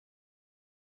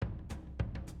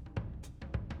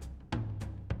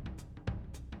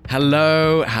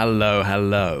Hello, hello,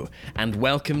 hello, and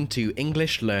welcome to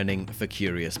English Learning for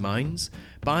Curious Minds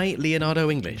by Leonardo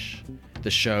English,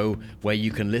 the show where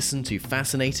you can listen to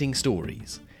fascinating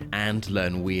stories and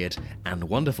learn weird and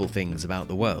wonderful things about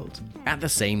the world at the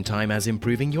same time as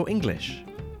improving your English.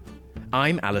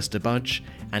 I'm Alistair Budge,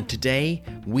 and today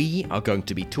we are going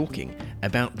to be talking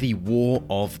about the War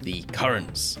of the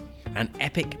Currents, an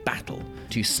epic battle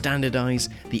to standardize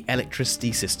the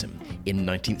electricity system in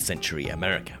 19th century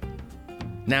America.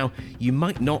 Now, you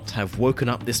might not have woken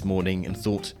up this morning and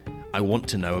thought, I want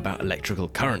to know about electrical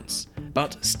currents,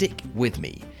 but stick with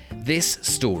me. This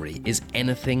story is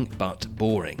anything but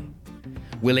boring.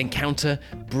 We'll encounter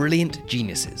brilliant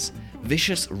geniuses,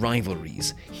 vicious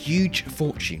rivalries, huge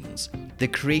fortunes, the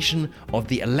creation of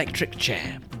the electric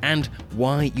chair, and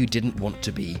why you didn't want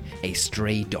to be a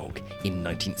stray dog in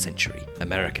 19th century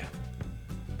America.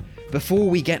 Before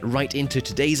we get right into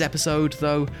today's episode,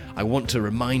 though, I want to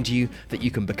remind you that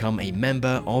you can become a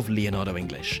member of Leonardo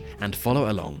English and follow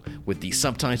along with the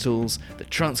subtitles, the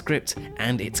transcript,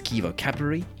 and its key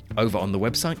vocabulary over on the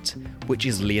website, which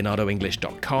is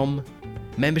leonardoenglish.com.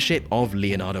 Membership of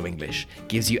Leonardo English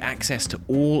gives you access to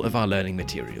all of our learning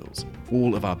materials,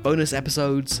 all of our bonus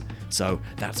episodes, so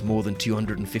that's more than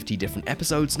 250 different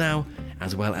episodes now,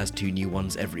 as well as 2 new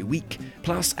ones every week,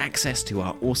 plus access to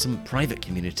our awesome private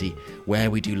community where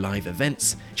we do live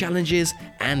events, challenges,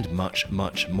 and much,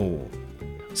 much more.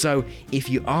 So if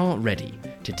you are ready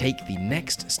to take the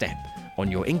next step on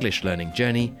your English learning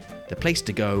journey, the place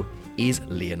to go is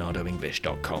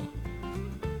leonardoenglish.com.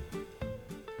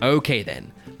 Okay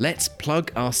then, let's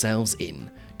plug ourselves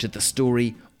in to the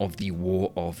story of the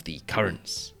War of the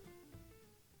Currents.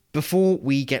 Before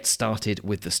we get started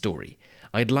with the story,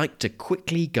 I'd like to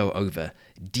quickly go over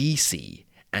DC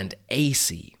and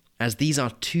AC, as these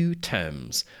are 2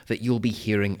 terms that you'll be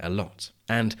hearing a lot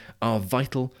and are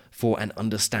vital for an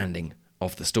understanding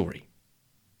of the story.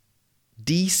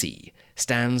 DC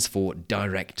stands for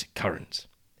direct current.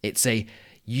 It's a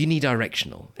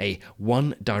unidirectional, a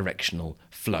one-directional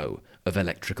flow of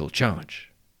electrical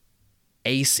charge.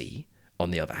 AC, on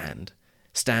the other hand,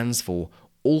 stands for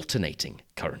alternating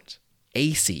current.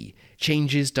 AC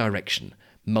changes direction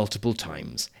multiple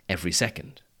times every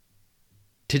second.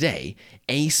 Today,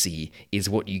 AC is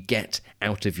what you get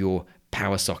out of your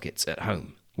power sockets at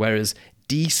home, whereas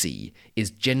DC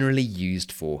is generally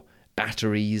used for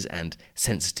batteries and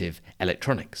sensitive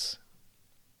electronics.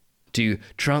 To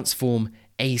transform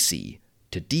AC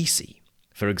to DC,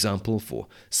 for example, for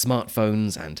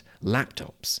smartphones and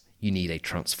laptops, you need a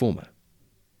transformer.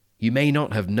 You may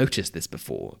not have noticed this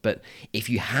before, but if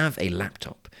you have a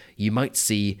laptop, you might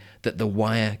see that the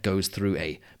wire goes through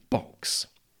a box.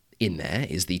 In there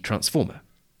is the transformer.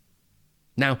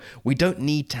 Now, we don't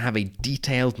need to have a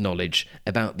detailed knowledge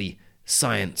about the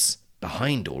science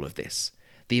behind all of this.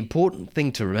 The important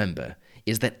thing to remember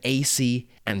is that AC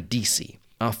and DC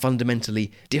are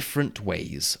fundamentally different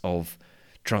ways of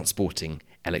transporting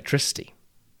electricity.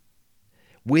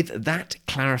 With that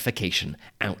clarification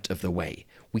out of the way,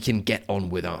 we can get on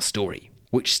with our story,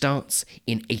 which starts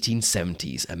in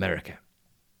 1870s America.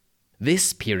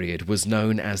 This period was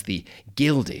known as the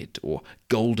Gilded or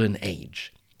Golden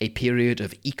Age, a period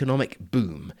of economic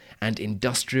boom and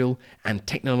industrial and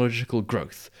technological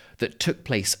growth that took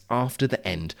place after the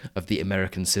end of the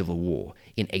American Civil War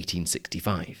in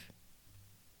 1865.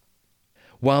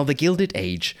 While the Gilded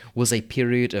Age was a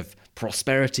period of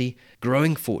prosperity,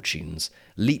 growing fortunes,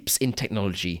 leaps in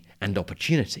technology and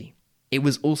opportunity, it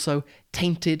was also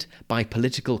tainted by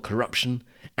political corruption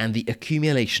and the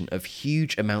accumulation of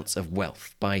huge amounts of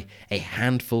wealth by a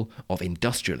handful of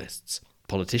industrialists,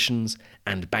 politicians,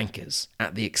 and bankers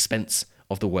at the expense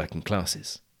of the working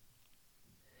classes.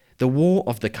 The War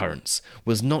of the Currents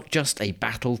was not just a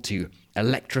battle to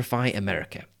electrify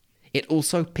America. It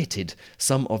also pitted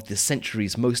some of the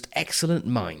century's most excellent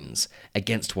minds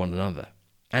against one another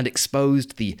and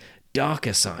exposed the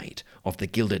darker side of the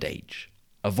Gilded Age,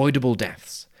 avoidable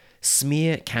deaths,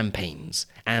 smear campaigns,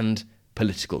 and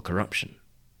political corruption.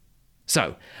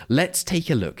 So, let's take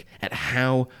a look at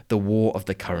how the War of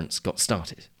the Currents got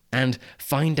started and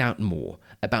find out more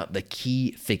about the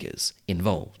key figures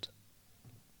involved.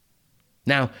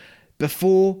 Now,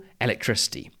 before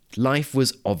electricity, life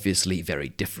was obviously very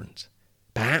different.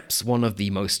 Perhaps one of the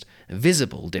most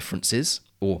visible differences,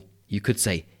 or you could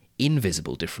say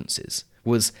invisible differences,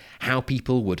 was how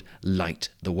people would light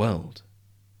the world.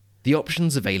 The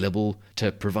options available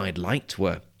to provide light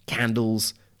were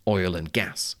candles, oil and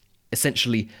gas,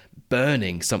 essentially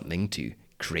burning something to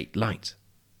create light.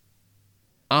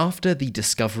 After the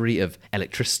discovery of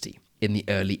electricity, in the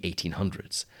early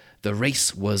 1800s, the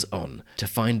race was on to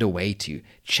find a way to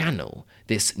channel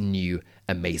this new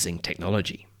amazing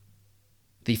technology.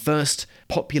 The first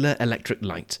popular electric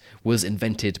light was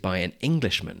invented by an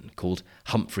Englishman called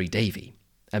Humphrey Davy,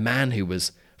 a man who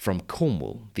was from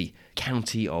Cornwall, the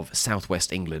county of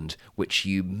southwest England, which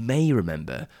you may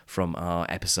remember from our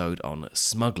episode on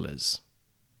smugglers.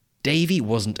 Davy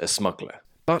wasn't a smuggler,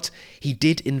 but he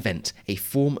did invent a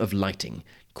form of lighting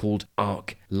called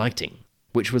arc lighting,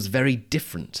 which was very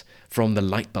different from the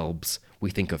light bulbs we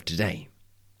think of today.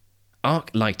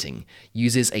 Arc lighting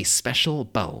uses a special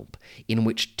bulb in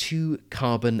which two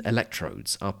carbon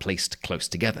electrodes are placed close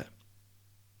together.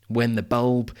 When the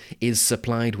bulb is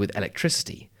supplied with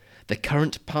electricity, the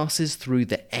current passes through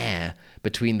the air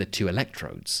between the two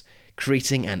electrodes,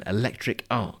 creating an electric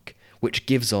arc which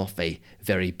gives off a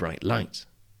very bright light.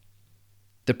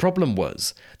 The problem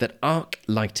was that arc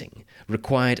lighting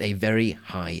required a very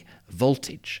high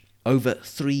voltage, over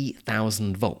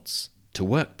 3,000 volts, to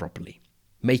work properly,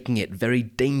 making it very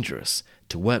dangerous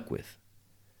to work with.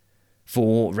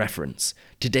 For reference,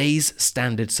 today's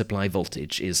standard supply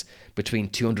voltage is between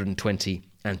 220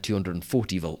 and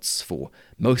 240 volts for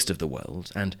most of the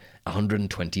world and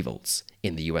 120 volts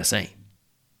in the USA.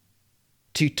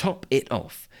 To top it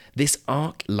off, this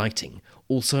arc lighting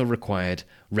also required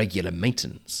regular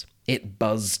maintenance. It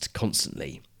buzzed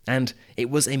constantly, and it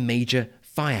was a major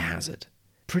fire hazard.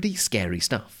 Pretty scary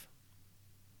stuff.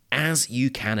 As you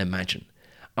can imagine,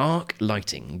 arc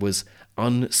lighting was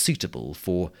unsuitable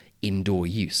for indoor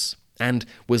use and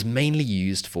was mainly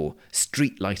used for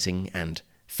street lighting and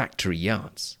factory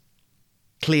yards.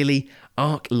 Clearly,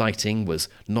 arc lighting was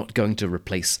not going to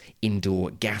replace indoor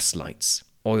gas lights,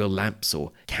 oil lamps,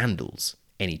 or candles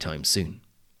anytime soon.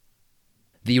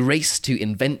 The race to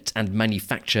invent and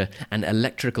manufacture an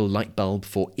electrical light bulb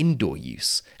for indoor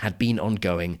use had been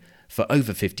ongoing for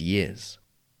over 50 years.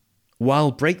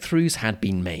 While breakthroughs had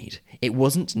been made, it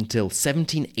wasn't until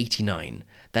 1789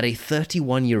 that a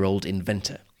 31-year-old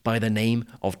inventor by the name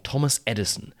of Thomas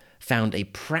Edison found a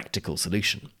practical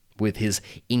solution with his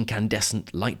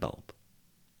incandescent light bulb.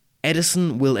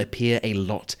 Edison will appear a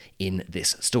lot in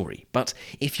this story, but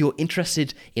if you're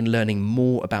interested in learning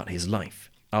more about his life,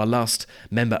 our last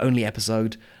member-only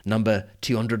episode, number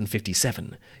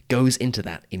 257, goes into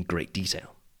that in great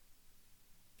detail.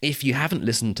 If you haven't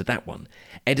listened to that one,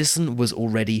 Edison was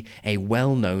already a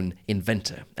well-known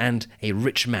inventor and a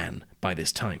rich man by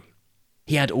this time.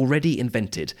 He had already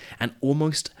invented an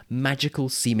almost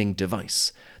magical-seeming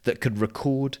device that could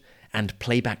record and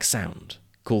play back sound,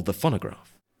 called the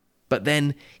phonograph. But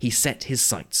then he set his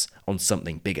sights on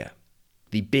something bigger,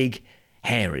 the big,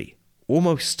 hairy,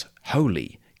 almost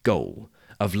holy goal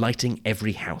of lighting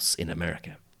every house in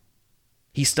America.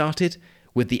 He started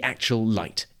with the actual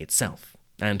light itself,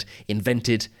 and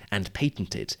invented and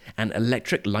patented an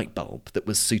electric light bulb that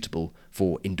was suitable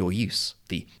for indoor use,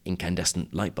 the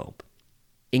incandescent light bulb.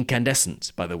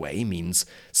 Incandescent, by the way, means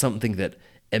something that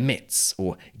emits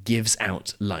or gives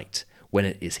out light when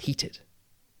it is heated.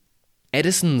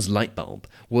 Edison's light bulb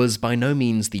was by no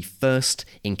means the first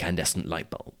incandescent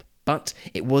light bulb, but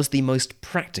it was the most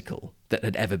practical that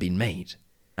had ever been made,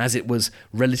 as it was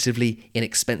relatively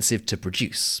inexpensive to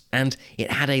produce, and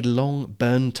it had a long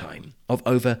burn time of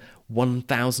over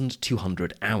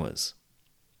 1,200 hours.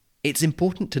 It's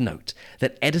important to note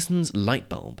that Edison's light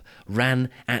bulb ran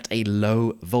at a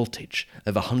low voltage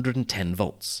of 110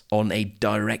 volts on a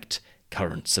direct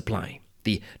current supply.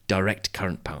 The direct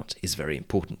current part is very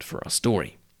important for our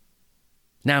story.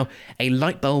 Now, a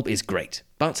light bulb is great,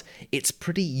 but it's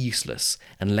pretty useless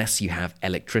unless you have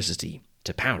electricity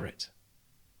to power it.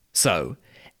 So,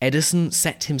 Edison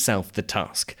set himself the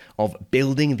task of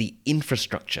building the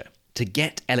infrastructure to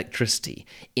get electricity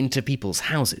into people's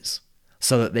houses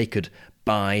so that they could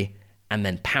buy and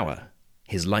then power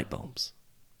his light bulbs.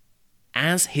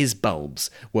 As his bulbs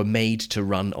were made to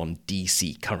run on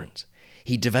DC current,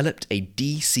 he developed a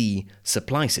DC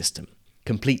supply system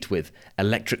complete with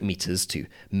electric meters to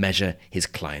measure his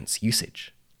clients'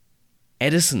 usage.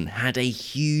 Edison had a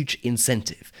huge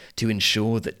incentive to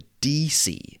ensure that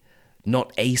DC,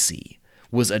 not AC,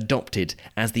 was adopted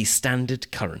as the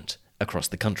standard current across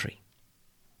the country.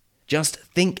 Just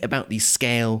think about the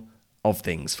scale of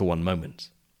things for one moment.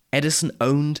 Edison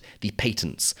owned the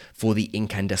patents for the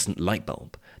incandescent light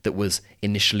bulb that was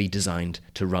initially designed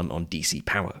to run on DC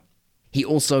power. He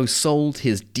also sold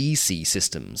his DC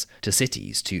systems to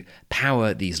cities to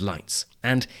power these lights,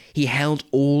 and he held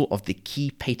all of the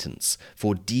key patents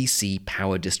for DC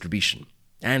power distribution,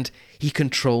 and he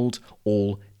controlled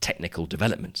all technical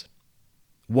development.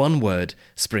 One word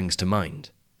springs to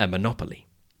mind: a monopoly.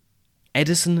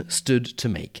 Edison stood to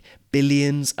make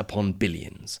billions upon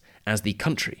billions as the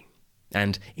country,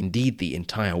 and indeed the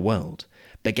entire world,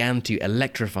 began to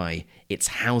electrify its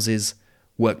houses,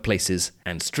 workplaces,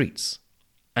 and streets.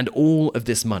 And all of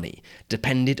this money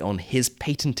depended on his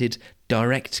patented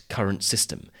direct current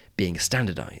system being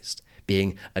standardized,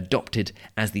 being adopted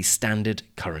as the standard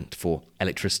current for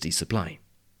electricity supply.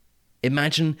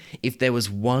 Imagine if there was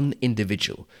one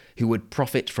individual who would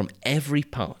profit from every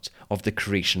part of the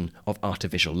creation of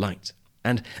artificial light.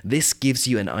 And this gives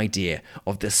you an idea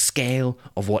of the scale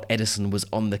of what Edison was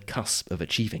on the cusp of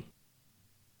achieving.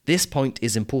 This point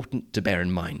is important to bear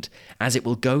in mind, as it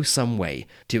will go some way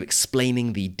to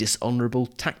explaining the dishonorable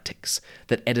tactics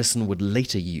that Edison would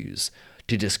later use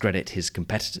to discredit his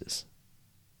competitors.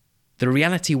 The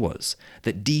reality was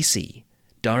that DC,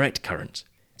 direct current,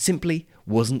 simply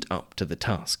wasn't up to the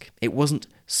task. It wasn't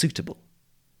suitable.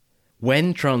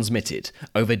 When transmitted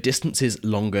over distances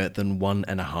longer than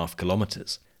 1.5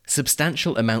 kilometers,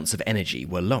 substantial amounts of energy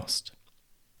were lost.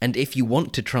 And if you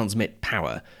want to transmit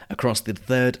power across the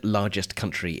third largest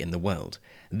country in the world,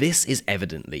 this is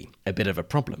evidently a bit of a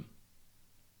problem.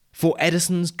 For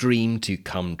Edison's dream to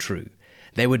come true,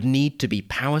 there would need to be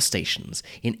power stations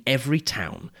in every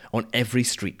town on every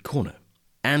street corner,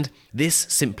 and this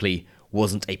simply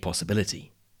wasn't a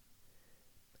possibility.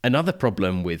 Another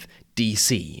problem with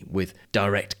DC, with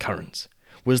direct current,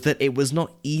 was that it was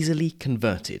not easily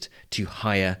converted to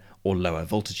higher or lower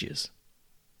voltages.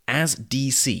 As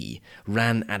DC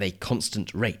ran at a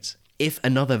constant rate, if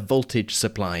another voltage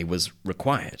supply was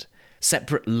required,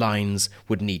 separate lines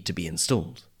would need to be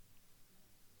installed.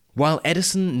 While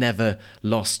Edison never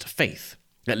lost faith,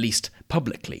 at least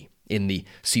publicly, in the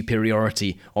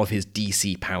superiority of his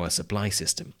DC power supply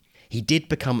system, he did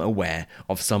become aware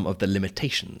of some of the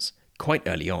limitations quite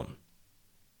early on.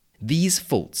 These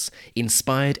faults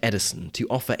inspired Edison to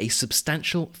offer a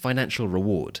substantial financial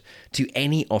reward to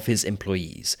any of his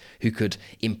employees who could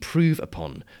improve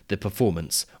upon the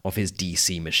performance of his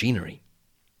DC machinery.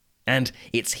 And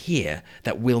it's here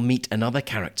that we'll meet another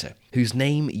character whose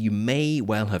name you may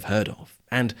well have heard of,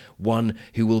 and one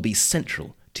who will be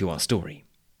central to our story.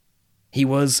 He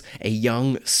was a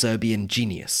young Serbian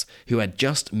genius who had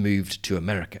just moved to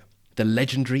America, the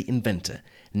legendary inventor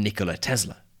Nikola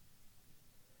Tesla.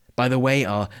 By the way,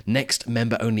 our next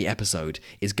member-only episode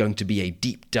is going to be a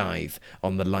deep dive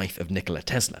on the life of Nikola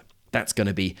Tesla. That's going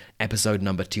to be episode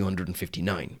number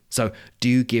 259. So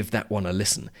do give that one a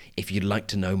listen if you'd like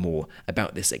to know more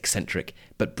about this eccentric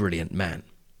but brilliant man.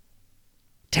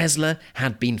 Tesla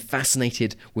had been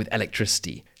fascinated with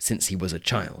electricity since he was a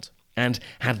child, and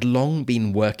had long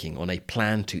been working on a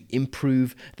plan to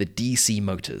improve the DC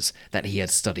motors that he had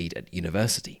studied at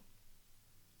university.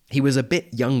 He was a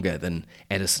bit younger than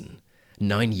Edison,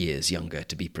 9 years younger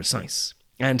to be precise,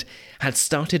 and had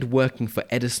started working for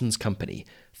Edison's company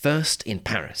first in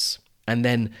Paris, and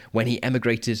then when he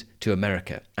emigrated to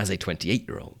America as a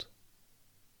 28-year-old.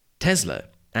 Tesla,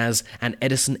 as an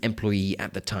Edison employee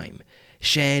at the time,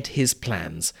 shared his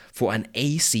plans for an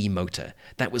AC motor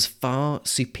that was far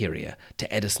superior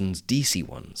to Edison's DC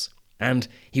ones, and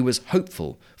he was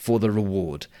hopeful for the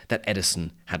reward that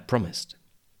Edison had promised.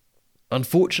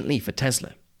 Unfortunately for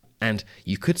Tesla, and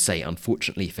you could say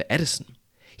unfortunately for Edison,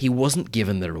 he wasn't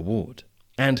given the reward,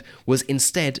 and was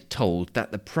instead told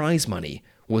that the prize money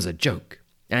was a joke,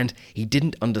 and he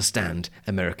didn't understand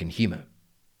American humor.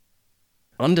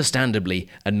 Understandably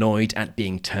annoyed at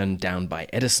being turned down by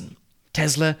Edison,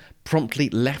 Tesla promptly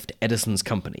left Edison's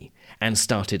company and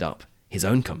started up his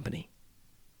own company.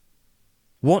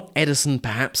 What Edison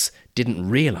perhaps didn't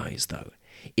realize, though,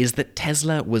 is that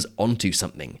Tesla was onto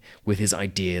something with his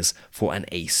ideas for an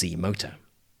AC motor.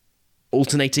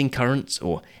 Alternating current,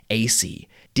 or AC,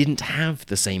 didn't have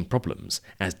the same problems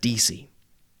as DC.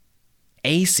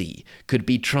 AC could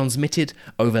be transmitted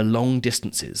over long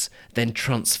distances, then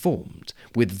transformed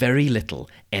with very little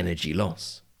energy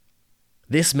loss.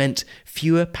 This meant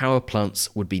fewer power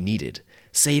plants would be needed,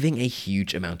 saving a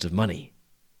huge amount of money.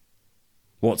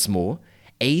 What's more,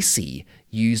 AC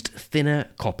used thinner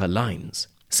copper lines,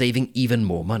 saving even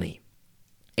more money.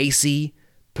 AC,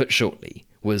 put shortly,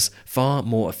 was far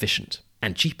more efficient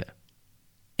and cheaper.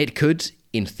 It could,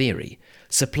 in theory,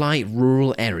 supply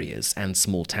rural areas and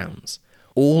small towns,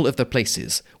 all of the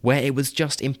places where it was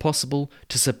just impossible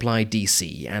to supply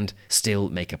DC and still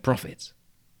make a profit.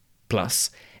 Plus,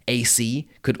 AC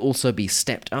could also be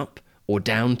stepped up or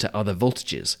down to other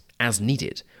voltages as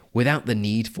needed without the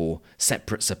need for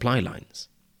separate supply lines.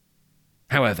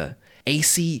 However,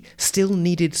 AC still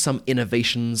needed some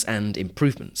innovations and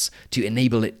improvements to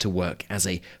enable it to work as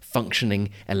a functioning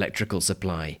electrical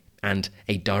supply and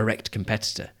a direct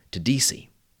competitor to DC.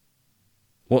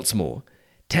 What's more,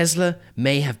 Tesla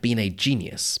may have been a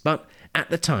genius, but at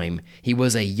the time he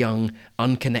was a young,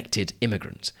 unconnected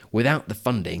immigrant without the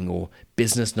funding or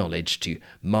business knowledge to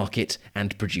market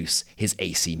and produce his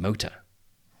AC motor.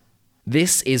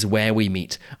 This is where we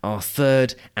meet our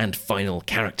third and final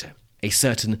character, a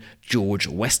certain George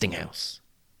Westinghouse.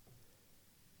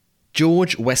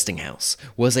 George Westinghouse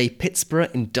was a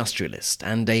Pittsburgh industrialist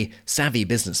and a savvy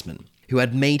businessman who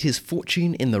had made his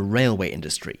fortune in the railway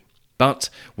industry, but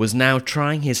was now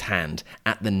trying his hand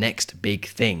at the next big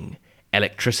thing,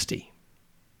 electricity.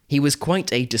 He was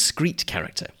quite a discreet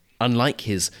character, unlike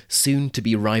his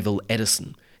soon-to-be rival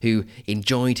Edison, who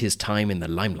enjoyed his time in the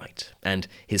limelight and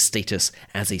his status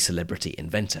as a celebrity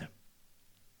inventor.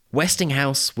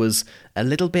 Westinghouse was a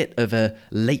little bit of a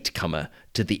latecomer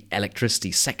to the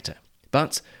electricity sector,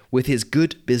 but with his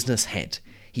good business head,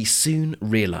 he soon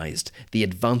realized the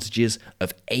advantages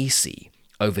of AC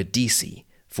over DC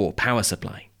for power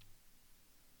supply.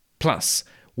 Plus,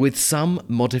 with some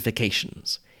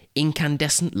modifications,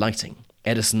 incandescent lighting,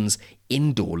 Edison's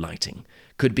indoor lighting,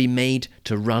 could be made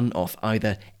to run off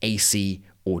either AC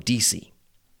or DC.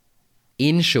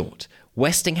 In short,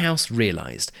 Westinghouse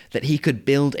realized that he could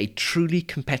build a truly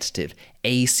competitive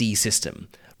AC system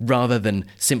rather than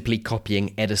simply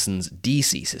copying Edison's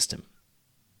DC system.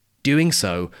 Doing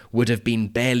so would have been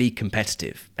barely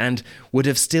competitive and would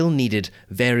have still needed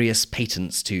various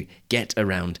patents to get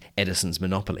around Edison's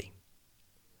monopoly.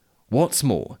 What's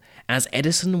more, as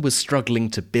Edison was struggling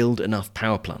to build enough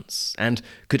power plants and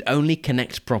could only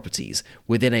connect properties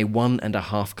within a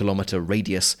 1.5 kilometer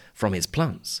radius from his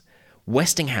plants,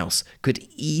 Westinghouse could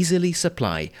easily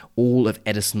supply all of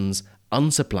Edison's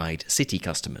unsupplied city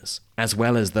customers, as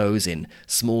well as those in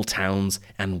small towns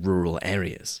and rural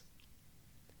areas.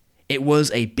 It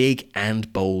was a big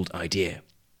and bold idea.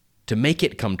 To make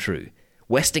it come true,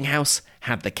 Westinghouse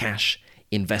had the cash,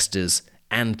 investors,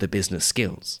 and the business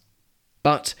skills.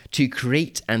 But to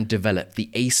create and develop the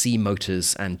AC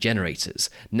motors and generators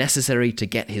necessary to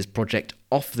get his project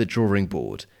off the drawing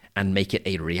board and make it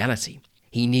a reality,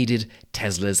 he needed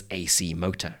Tesla's AC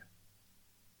motor.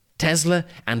 Tesla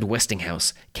and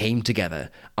Westinghouse came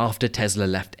together after Tesla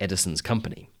left Edison's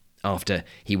company, after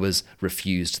he was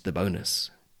refused the bonus.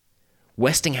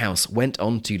 Westinghouse went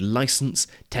on to license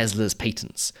Tesla's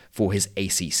patents for his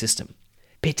AC system,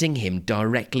 pitting him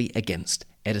directly against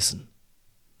Edison.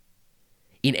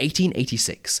 In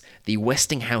 1886, the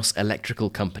Westinghouse Electrical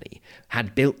Company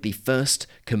had built the first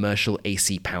commercial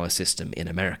AC power system in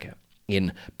America,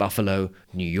 in Buffalo,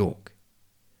 New York.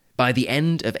 By the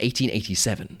end of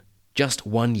 1887, just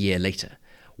 1 year later,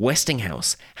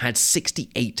 Westinghouse had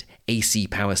 68 AC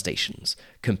power stations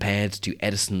compared to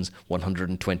Edison's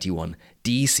 121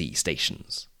 DC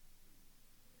stations.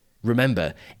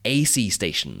 Remember, AC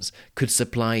stations could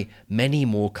supply many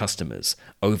more customers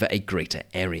over a greater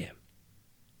area.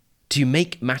 To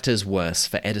make matters worse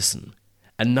for Edison,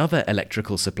 another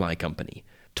electrical supply company,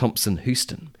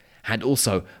 Thomson-Houston, had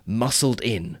also muscled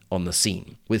in on the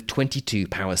scene with 22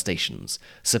 power stations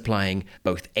supplying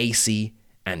both AC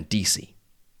and DC.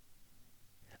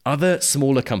 Other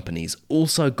smaller companies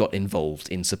also got involved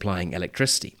in supplying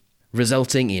electricity,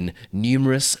 resulting in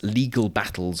numerous legal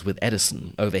battles with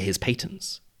Edison over his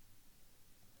patents.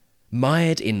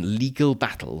 Mired in legal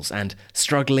battles and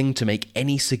struggling to make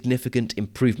any significant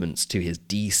improvements to his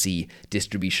DC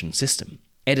distribution system,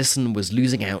 Edison was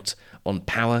losing out on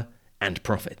power and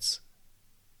profits.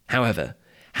 However,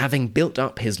 having built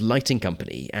up his lighting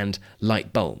company and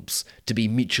light bulbs to be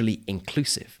mutually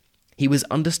inclusive, he was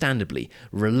understandably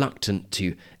reluctant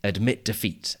to admit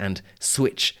defeat and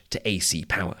switch to AC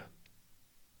power.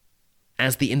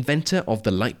 As the inventor of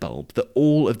the light bulb that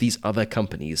all of these other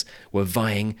companies were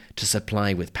vying to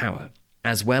supply with power,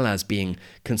 as well as being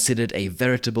considered a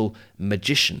veritable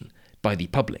magician by the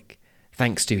public,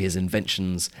 thanks to his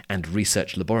inventions and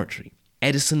research laboratory,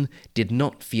 Edison did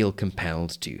not feel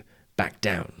compelled to back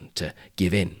down, to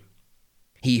give in.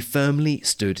 He firmly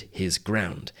stood his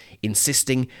ground,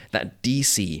 insisting that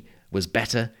DC was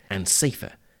better and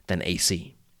safer than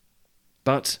AC.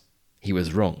 But he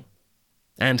was wrong.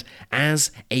 And as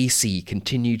AC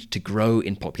continued to grow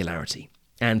in popularity,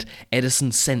 and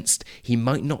Edison sensed he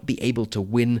might not be able to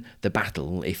win the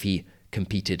battle if he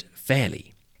competed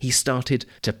fairly, he started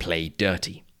to play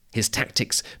dirty, his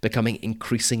tactics becoming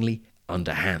increasingly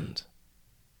underhand.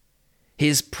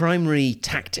 His primary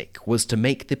tactic was to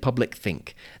make the public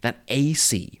think that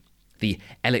AC, the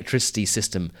electricity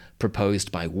system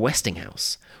proposed by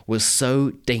Westinghouse, was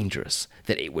so dangerous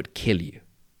that it would kill you.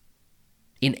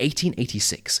 In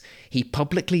 1886, he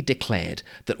publicly declared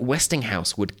that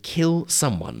Westinghouse would kill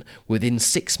someone within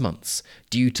 6 months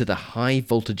due to the high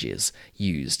voltages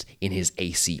used in his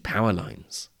AC power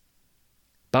lines.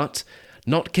 But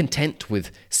not content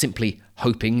with simply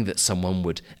hoping that someone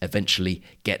would eventually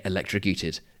get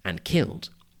electrocuted and killed,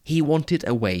 he wanted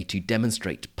a way to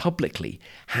demonstrate publicly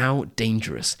how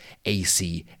dangerous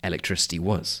AC electricity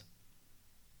was.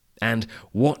 And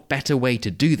what better way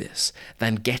to do this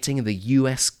than getting the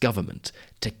US government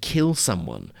to kill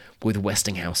someone with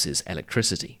Westinghouse's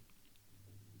electricity?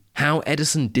 How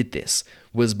Edison did this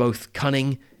was both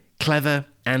cunning, clever,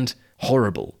 and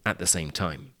horrible at the same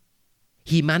time.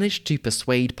 He managed to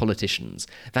persuade politicians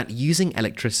that using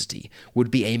electricity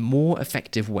would be a more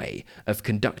effective way of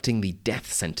conducting the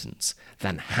death sentence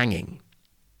than hanging.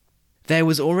 There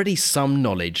was already some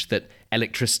knowledge that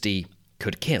electricity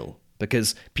could kill,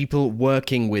 because people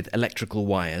working with electrical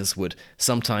wires would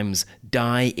sometimes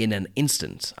die in an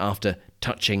instant after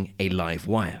touching a live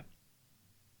wire.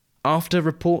 After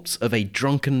reports of a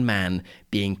drunken man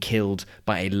being killed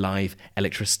by a live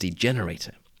electricity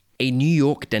generator, a New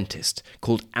York dentist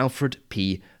called Alfred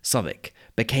P. Southwick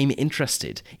became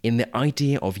interested in the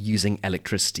idea of using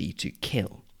electricity to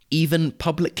kill, even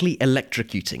publicly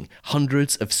electrocuting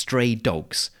hundreds of stray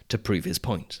dogs to prove his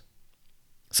point.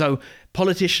 So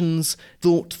politicians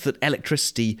thought that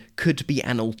electricity could be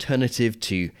an alternative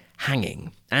to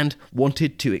hanging and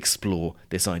wanted to explore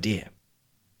this idea.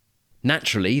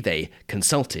 Naturally, they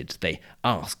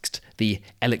asked the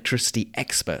electricity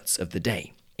experts of the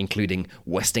day, including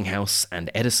Westinghouse and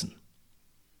Edison.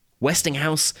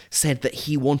 Westinghouse said that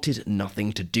he wanted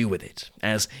nothing to do with it,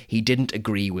 as he didn't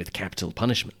agree with capital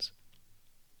punishment.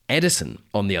 Edison,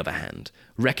 on the other hand,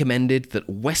 recommended that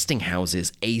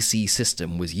Westinghouse's AC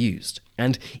system was used,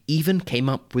 and even came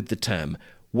up with the term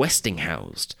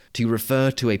Westinghoused to refer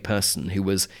to a person who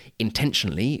was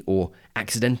intentionally or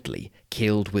accidentally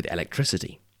killed with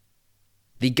electricity.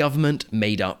 The government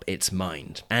made up its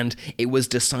mind, and it was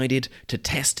decided to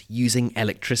test using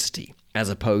electricity as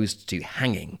opposed to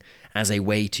hanging as a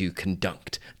way to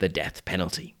conduct the death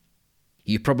penalty.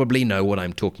 You probably know what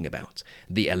I'm talking about,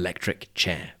 the electric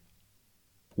chair.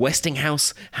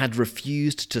 Westinghouse had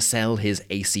refused to sell his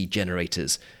AC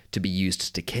generators to be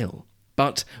used to kill,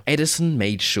 but Edison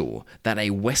made sure that a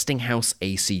Westinghouse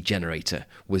AC generator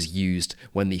was used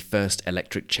when the first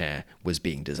electric chair was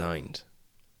being designed.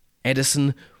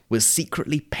 Edison was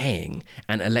secretly paying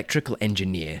an electrical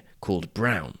engineer called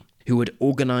Brown, who had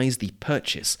organized the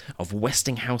purchase of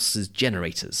Westinghouse's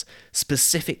generators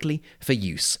specifically for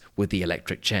use with the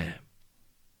electric chair.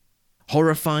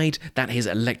 Horrified that his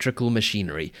electrical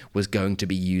machinery was going to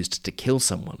be used to kill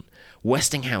someone,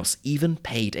 Westinghouse even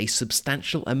paid a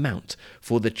substantial amount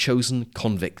for the chosen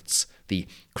convicts, the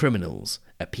criminals'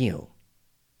 appeal.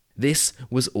 This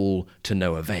was all to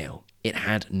no avail. It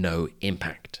had no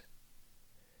impact.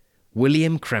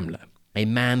 William Kremler, a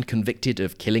man convicted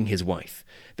of killing his wife,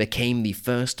 became the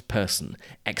first person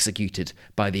executed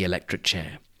by the electric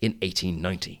chair in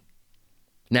 1890.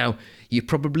 Now, you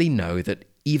probably know that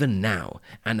even now,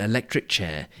 an electric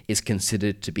chair is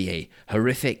considered to be a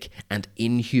horrific and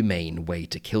inhumane way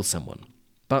to kill someone.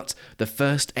 But the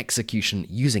first execution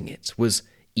using it was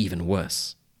even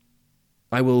worse.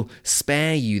 I will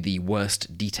spare you the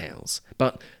worst details,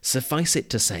 but suffice it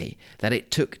to say that it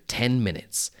took 10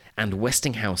 minutes, and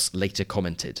Westinghouse later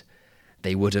commented,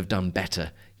 "They would have done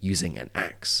better using an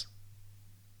axe."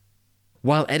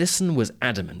 While Edison was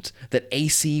adamant that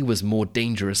AC was more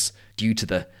dangerous due to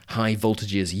the high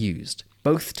voltages used,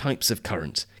 both types of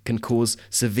current can cause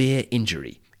severe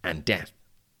injury and death.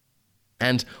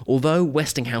 And although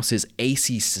Westinghouse's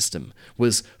AC system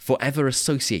was forever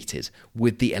associated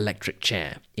with the electric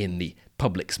chair in the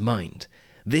public's mind,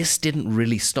 this didn't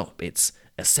really stop its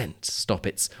ascent, stop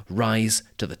its rise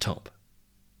to the top.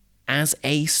 As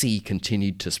AC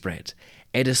continued to spread,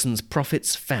 Edison's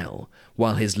profits fell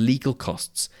while his legal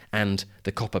costs and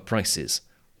the copper prices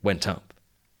went up.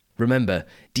 Remember,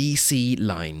 DC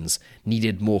lines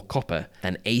needed more copper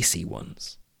than AC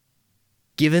ones.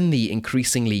 Given the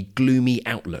increasingly gloomy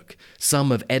outlook,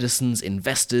 some of Edison's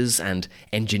investors and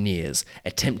engineers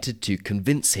attempted to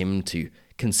convince him to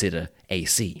consider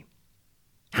AC.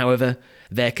 However,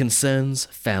 their concerns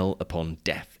fell upon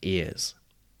deaf ears.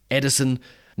 Edison,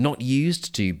 not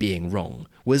used to being wrong,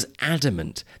 was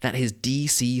adamant that his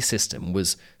DC system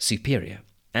was superior,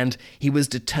 and he was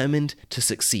determined to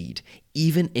succeed,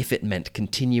 even if it meant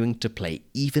continuing to play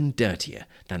even dirtier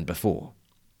than before.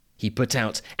 He put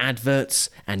out adverts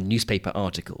and newspaper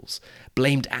articles,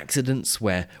 blamed accidents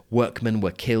where workmen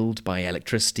were killed by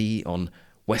electricity on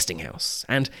Westinghouse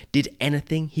and did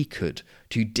anything he could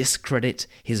to discredit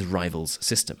his rival's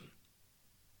system.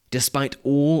 Despite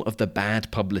all of the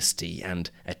bad publicity and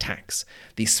attacks,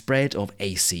 the spread of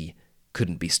AC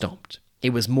couldn't be stopped.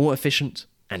 It was more efficient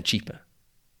and cheaper.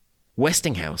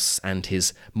 Westinghouse and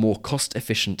his more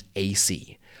cost-efficient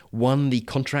AC won the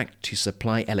contract to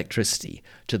supply electricity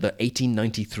to the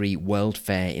 1893 World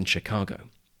Fair in Chicago,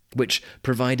 which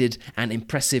provided an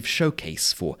impressive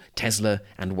showcase for Tesla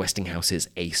and Westinghouse's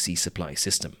AC supply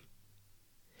system.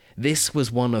 This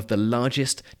was one of the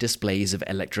largest displays of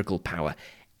electrical power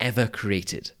ever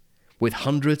created, with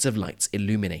hundreds of lights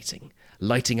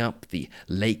lighting up the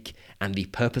lake and the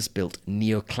purpose-built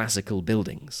neoclassical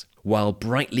buildings, while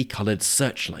brightly coloured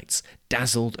searchlights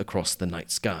dazzled across the night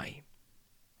sky.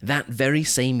 That very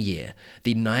same year,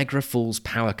 the Niagara Falls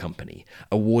Power Company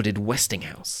awarded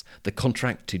Westinghouse the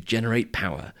contract to generate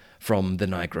power from the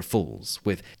Niagara Falls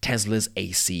with Tesla's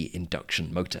AC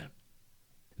induction motor.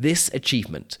 This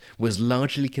achievement was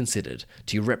largely considered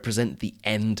to represent the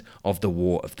end of the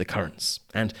War of the Currents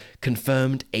and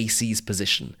confirmed AC's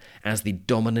position as the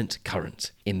dominant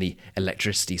current in the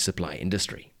electricity supply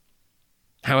industry.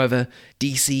 However,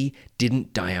 DC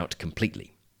didn't die out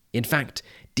completely. In fact,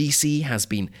 DC has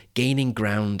been gaining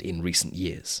ground in recent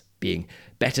years, being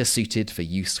better suited for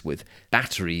use with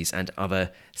batteries and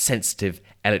other sensitive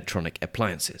electronic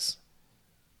appliances.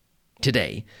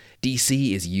 Today,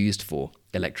 DC is used for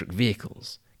electric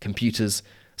vehicles, computers,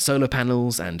 solar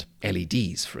panels, and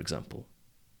LEDs, for example.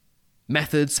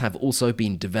 Methods have also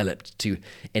been developed to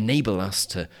enable us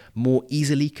to more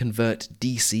easily convert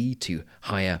DC to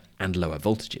higher and lower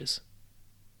voltages.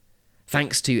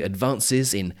 Thanks to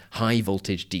advances in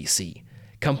high-voltage DC,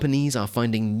 companies are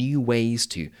finding new ways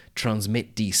to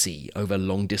transmit DC over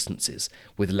long distances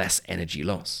with less energy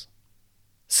loss.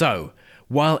 So,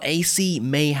 while AC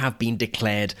may have been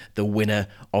declared the winner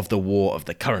of the War of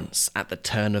the Currents at the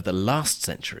turn of the last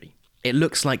century, it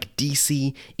looks like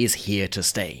DC is here to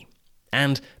stay.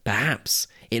 And perhaps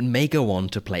it may go on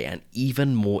to play an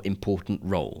even more important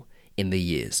role in the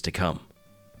years to come.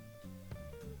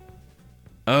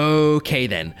 Okay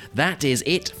then, that is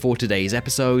it for today's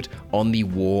episode on the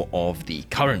War of the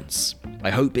Currents.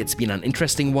 I hope it's been an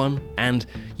interesting one and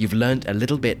you've learned a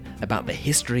little bit about the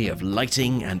history of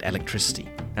lighting and electricity,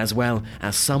 as well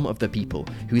as some of the people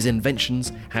whose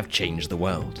inventions have changed the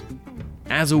world.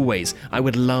 As always, I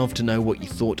would love to know what you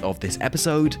thought of this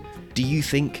episode. Do you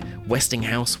think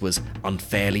Westinghouse was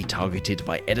unfairly targeted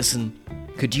by Edison?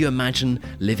 Could you imagine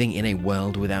living in a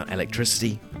world without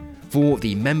electricity? For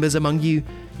the members among you,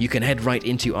 you can head right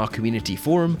into our community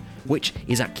forum, which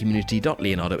is at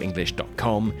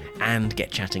community.leonardoenglish.com, and get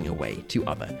chatting away to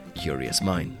other curious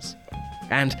minds.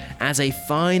 And as a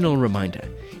final reminder,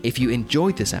 if you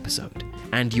enjoyed this episode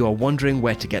and you are wondering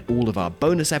where to get all of our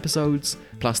bonus episodes,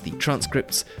 plus the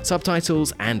transcripts,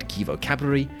 subtitles, and key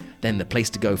vocabulary, then the place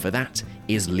to go for that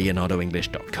is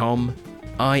leonardoenglish.com.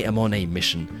 I am on a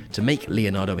mission to make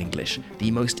Leonardo English the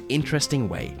most interesting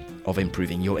way of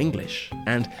improving your English,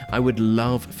 and I would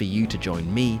love for you to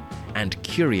join me and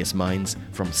curious minds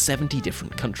from 70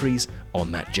 different countries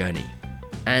on that journey.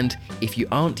 And if you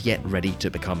aren't yet ready to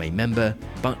become a member,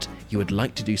 but you would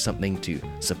like to do something to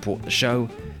support the show,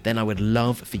 then I would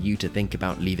love for you to think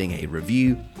about leaving a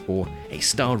review or a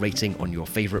star rating on your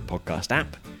favorite podcast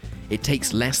app. It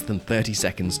takes less than 30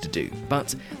 seconds to do,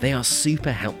 but they are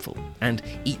super helpful, and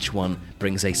each one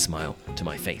brings a smile to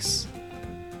my face.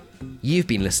 You've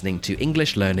been listening to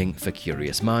English Learning for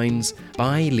Curious Minds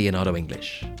by Leonardo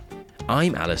English.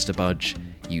 I'm Alistair Budge.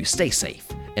 You stay safe,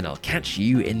 and I'll catch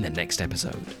you in the next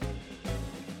episode.